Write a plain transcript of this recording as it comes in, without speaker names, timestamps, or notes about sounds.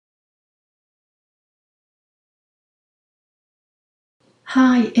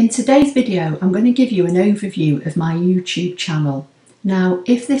Hi, in today's video I'm going to give you an overview of my YouTube channel. Now,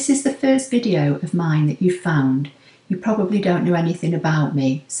 if this is the first video of mine that you've found, you probably don't know anything about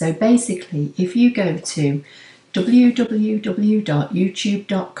me. So basically, if you go to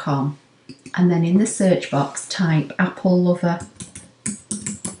www.youtube.com and then in the search box type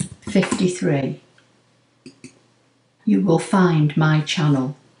Applelover53, you will find my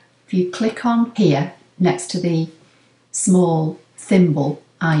channel. If you click on here next to the small thimble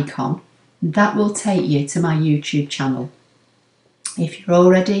icon, that will take you to my YouTube channel. If you're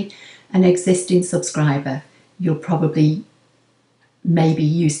already an existing subscriber, you're probably maybe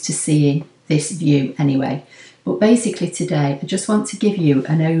used to seeing this view anyway. But basically today I just want to give you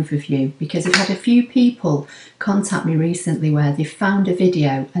an overview because I've had a few people contact me recently where they found a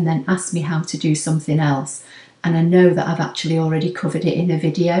video and then asked me how to do something else, and I know that I've actually already covered it in a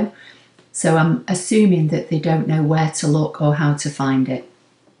video. So I'm assuming that they don't know where to look or how to find it.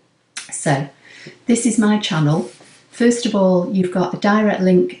 So this is my channel. First of all, you've got a direct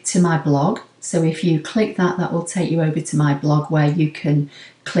link to my blog. So if you click that, that will take you over to my blog where you can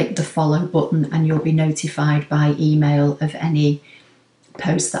click the follow button and you'll be notified by email of any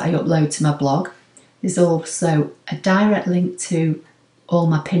posts that I upload to my blog. There's also a direct link to all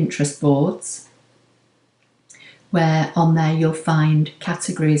my Pinterest boards, where on there you'll find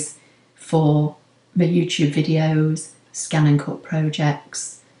categories for my YouTube videos, ScanNCut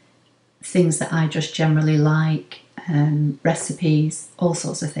projects, things that I just generally like, recipes, all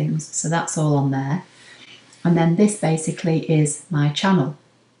sorts of things. So that's all on there. And then this basically is my channel.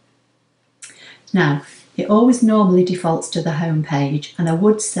 Now, it always normally defaults to the home page, and I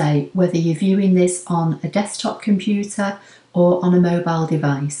would say whether you're viewing this on a desktop computer or on a mobile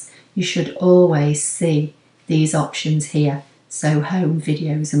device, you should always see these options here. So home,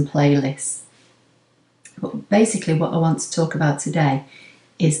 videos and playlists. But basically what I want to talk about today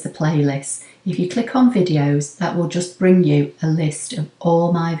is the playlist. If you click on videos, that will just bring you a list of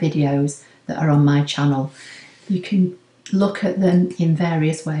all my videos that are on my channel. You can look at them in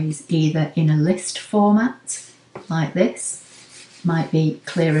various ways, either in a list format like this, might be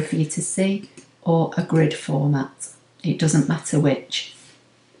clearer for you to see, or a grid format. It doesn't matter which.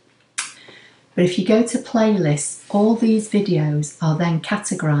 But if you go to playlists, all these videos are then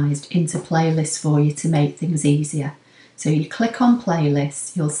categorized into playlists for you to make things easier. So you click on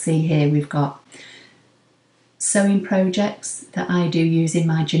playlists, you'll see here we've got sewing projects that I do using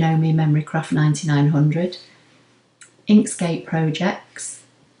my Janome Memorycraft 9900, Inkscape projects,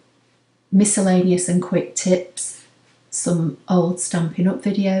 miscellaneous and quick tips, some old Stampin' Up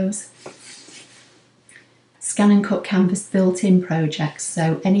videos, ScanNCut Canvas built-in projects,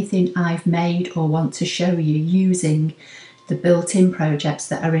 so anything I've made or want to show you using the built-in projects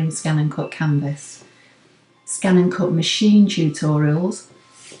that are in ScanNCut Canvas, ScanNCut machine tutorials,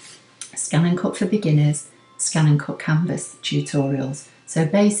 ScanNCut for beginners, ScanNCut Canvas tutorials. So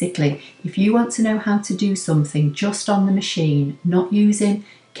basically, if you want to know how to do something just on the machine, not using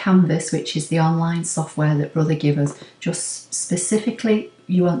Canvas, which is the online software that Brother give us, just specifically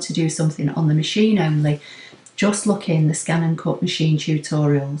you want to do something on the machine only, just look in the ScanNCut machine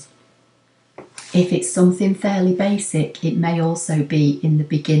tutorials. If it's something fairly basic, it may also be in the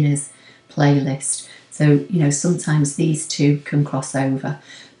beginners playlist. So, you know, sometimes these two can cross over.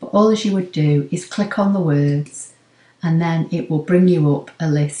 But all as you would do is click on the words, and then it will bring you up a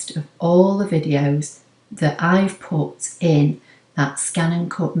list of all the videos that I've put in that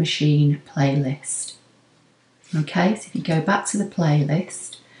ScanNCut machine playlist. Okay, so if you go back to the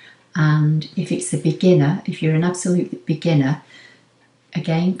playlist, and if it's a beginner, if you're an absolute beginner,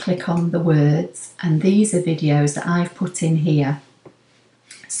 again click on the words, and these are videos that I've put in here,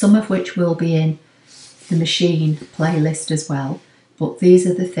 some of which will be in the machine playlist as well, but these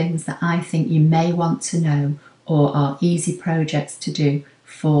are the things that I think you may want to know or are easy projects to do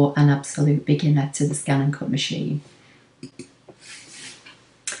for an absolute beginner to the ScanNCut machine.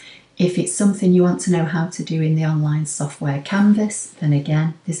 If it's something you want to know how to do in the online software Canvas, then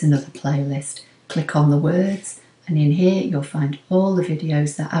again, there's another playlist. Click on the words, and in here you'll find all the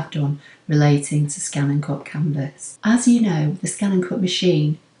videos that I've done relating to ScanNCut Canvas. As you know, the ScanNCut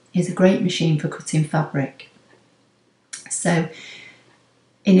machine is a great machine for cutting fabric. So,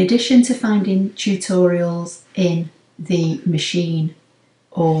 in addition to finding tutorials in the machine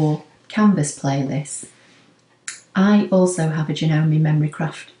or Canvas playlists, I also have a Janome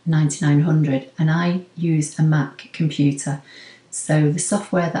Memorycraft 9900 and I use a Mac computer. So the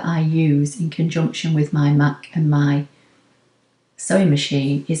software that I use in conjunction with my Mac and my sewing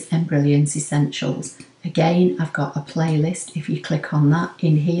machine is Embrilliance Essentials. Again, I've got a playlist. If you click on that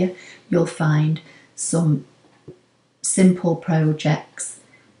in here, you'll find some simple projects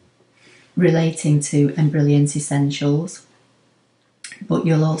relating to Brilliant Essentials, but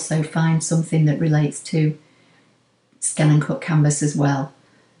you'll also find something that relates to ScanNCut Canvas as well.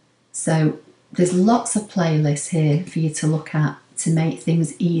 So there's lots of playlists here for you to look at to make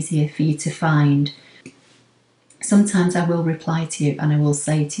things easier for you to find. Sometimes I will reply to you and I will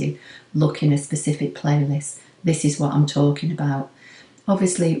say to you, look in a specific playlist. This is what I'm talking about.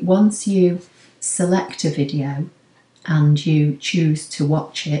 Obviously, once you select a video and you choose to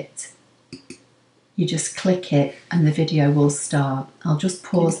watch it, you just click it and the video will start. I'll just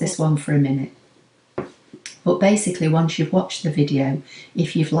pause this one for a minute. But basically, once you've watched the video,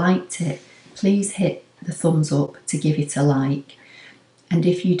 if you've liked it, please hit the thumbs up to give it a like. And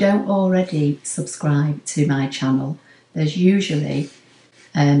if you don't already subscribe to my channel, there's usually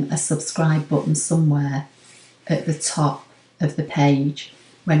a subscribe button somewhere at the top of the page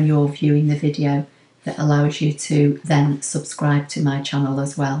when you're viewing the video that allows you to then subscribe to my channel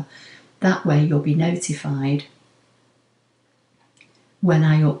as well. That way you'll be notified when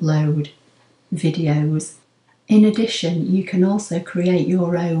I upload videos. In addition, you can also create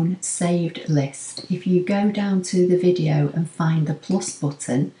your own saved list. If you go down to the video and find the plus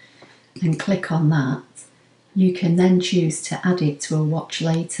button and click on that, you can then choose to add it to a watch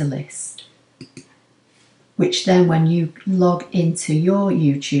later list, which then when you log into your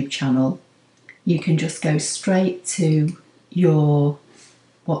YouTube channel, you can just go straight to your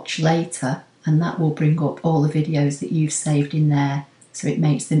watch later and that will bring up all the videos that you've saved in there, so it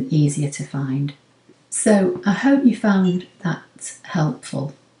makes them easier to find. So I hope you found that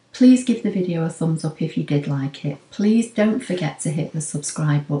helpful. Please give the video a thumbs up if you did like it. Please don't forget to hit the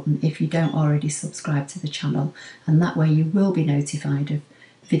subscribe button if you don't already subscribe to the channel, and that way you will be notified of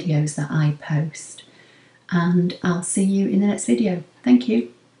videos that I post. And I'll see you in the next video. Thank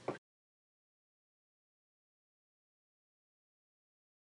you.